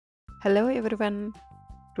Hello everyone.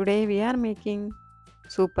 Today we are making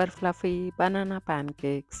super fluffy banana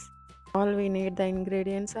pancakes. All we need the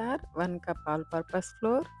ingredients are 1 cup all-purpose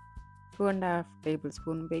flour, 2.5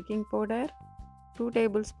 tablespoon baking powder, 2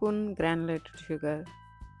 tablespoon granulated sugar,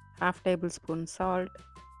 half tablespoon salt,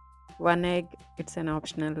 1 egg, it's an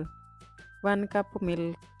optional, 1 cup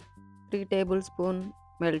milk, 3 tablespoon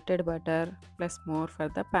melted butter plus more for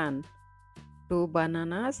the pan. 2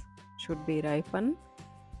 bananas should be ripened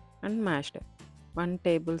and mashed. 1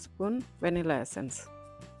 tablespoon vanilla essence.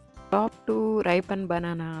 Chop 2 ripened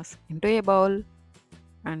bananas into a bowl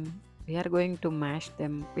and we are going to mash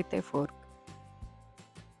them with a fork.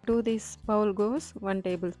 To this bowl goes 1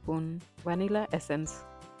 tablespoon vanilla essence.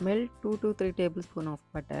 Melt 2 to 3 tablespoons of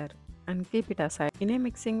butter and keep it aside. In a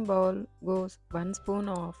mixing bowl goes 1 spoon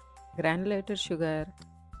of granulated sugar,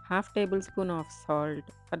 half tablespoon of salt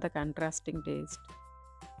for the contrasting taste,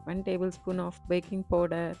 1 tablespoon of baking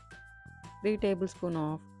powder, 3 tablespoons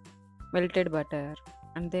of melted butter,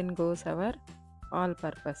 and then goes our all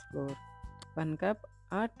purpose flour 1 cup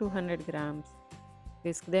or 200 grams.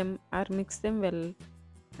 Whisk them or mix them well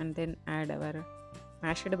and then add our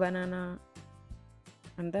mashed banana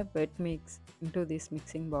and the wet mix into this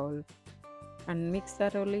mixing bowl and mix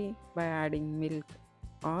thoroughly by adding milk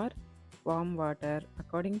or warm water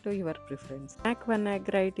according to your preference. Crack 1 egg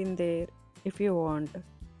right in there if you want,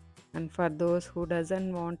 and for those who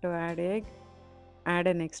doesn't want to add egg, add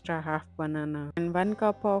an extra half banana and 1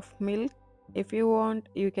 cup of milk. If you want,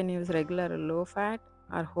 you can use regular low fat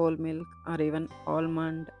or whole milk or even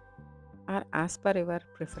almond or as per your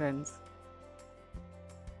preference.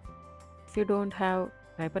 If you don't have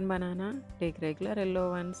ripened banana, take regular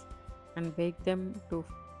yellow ones and bake them to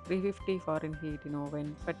 350 Fahrenheit in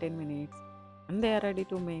oven for 10 minutes and they are ready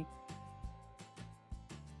to make.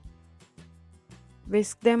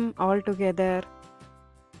 Whisk them all together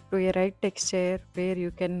to a right texture where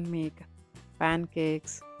you can make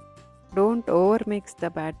pancakes. Don't overmix the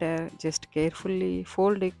batter, just carefully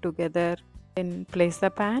fold it together. Then place the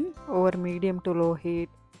pan over medium to low heat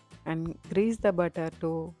and grease the butter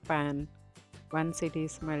to pan. Once it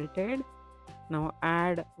is melted, now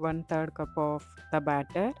add 1/3 cup of the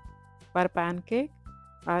batter per pancake,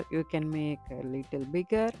 or you can make a little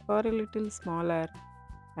bigger or a little smaller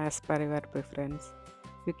as per your preference.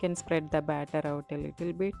 You can spread the batter out a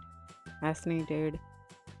little bit as needed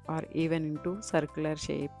or even into circular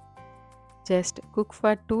shape. Just cook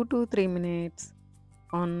for 2 to 3 minutes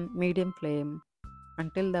on medium flame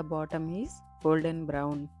until the bottom is golden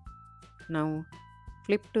brown. Now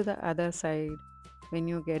flip to the other side. When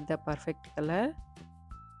you get the perfect color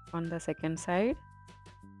on the second side,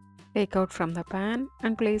 take out from the pan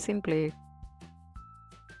and place in plate.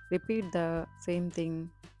 Repeat the same thing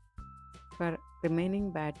for remaining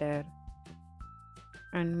batter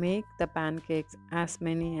and make the pancakes as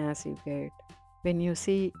many as you get. When you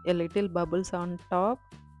see a little bubbles on top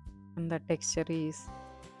and the texture is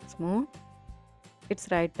smooth, it's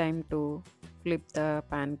right time to flip the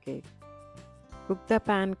pancake. Cook the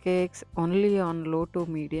pancakes only on low to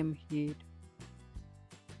medium heat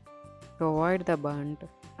to avoid the burnt.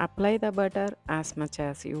 Apply the butter as much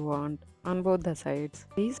as you want on both the sides.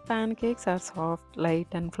 These pancakes are soft, light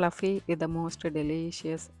and fluffy with the most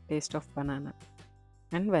delicious taste of banana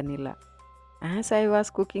and vanilla. As I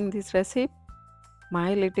was cooking this recipe, my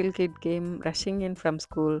little kid came rushing in from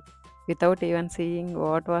school without even seeing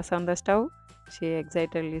what was on the stove. She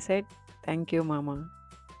excitedly said, "Thank you, Mama.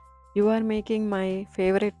 You are making my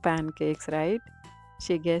favorite pancakes, right?"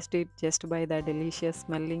 She guessed it just by the delicious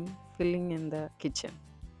smelling filling in the kitchen.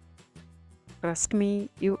 Trust me,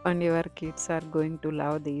 you and your kids are going to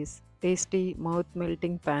love these tasty, mouth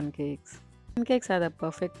melting pancakes. Pancakes are the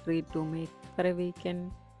perfect treat to make for a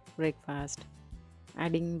weekend breakfast.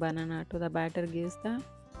 Adding banana to the batter gives the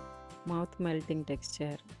mouth melting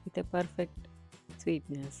texture with a perfect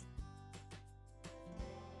sweetness.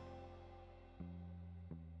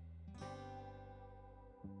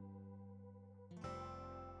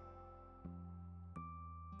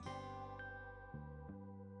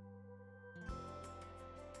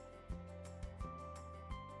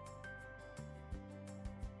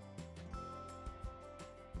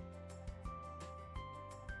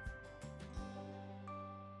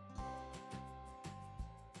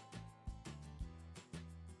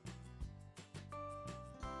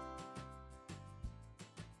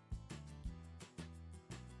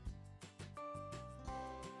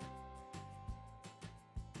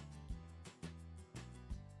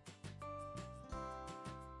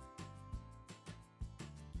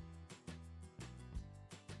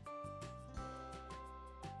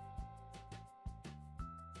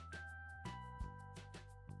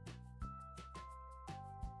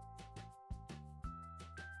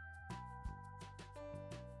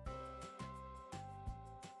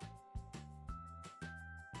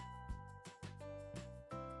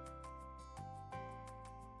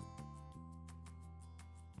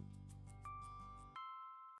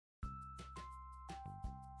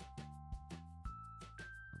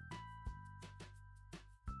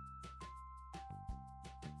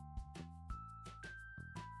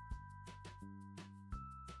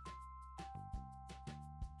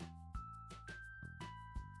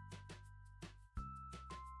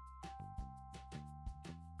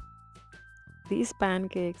 These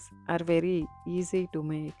pancakes are very easy to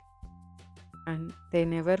make and they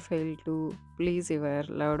never fail to please your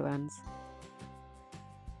loved ones.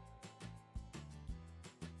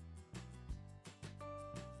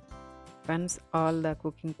 Once all the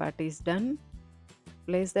cooking part is done,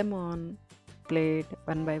 place them on plate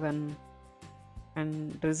one by one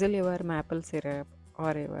and drizzle your maple syrup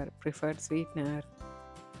or your preferred sweetener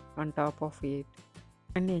on top of it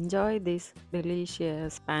and enjoy these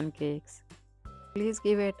delicious pancakes. Please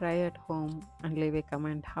give a try at home and leave a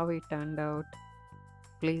comment how it turned out.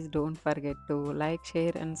 Please don't forget to like,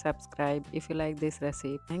 share and subscribe if you like this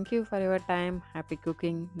recipe. Thank you for your time. Happy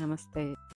cooking. Namaste.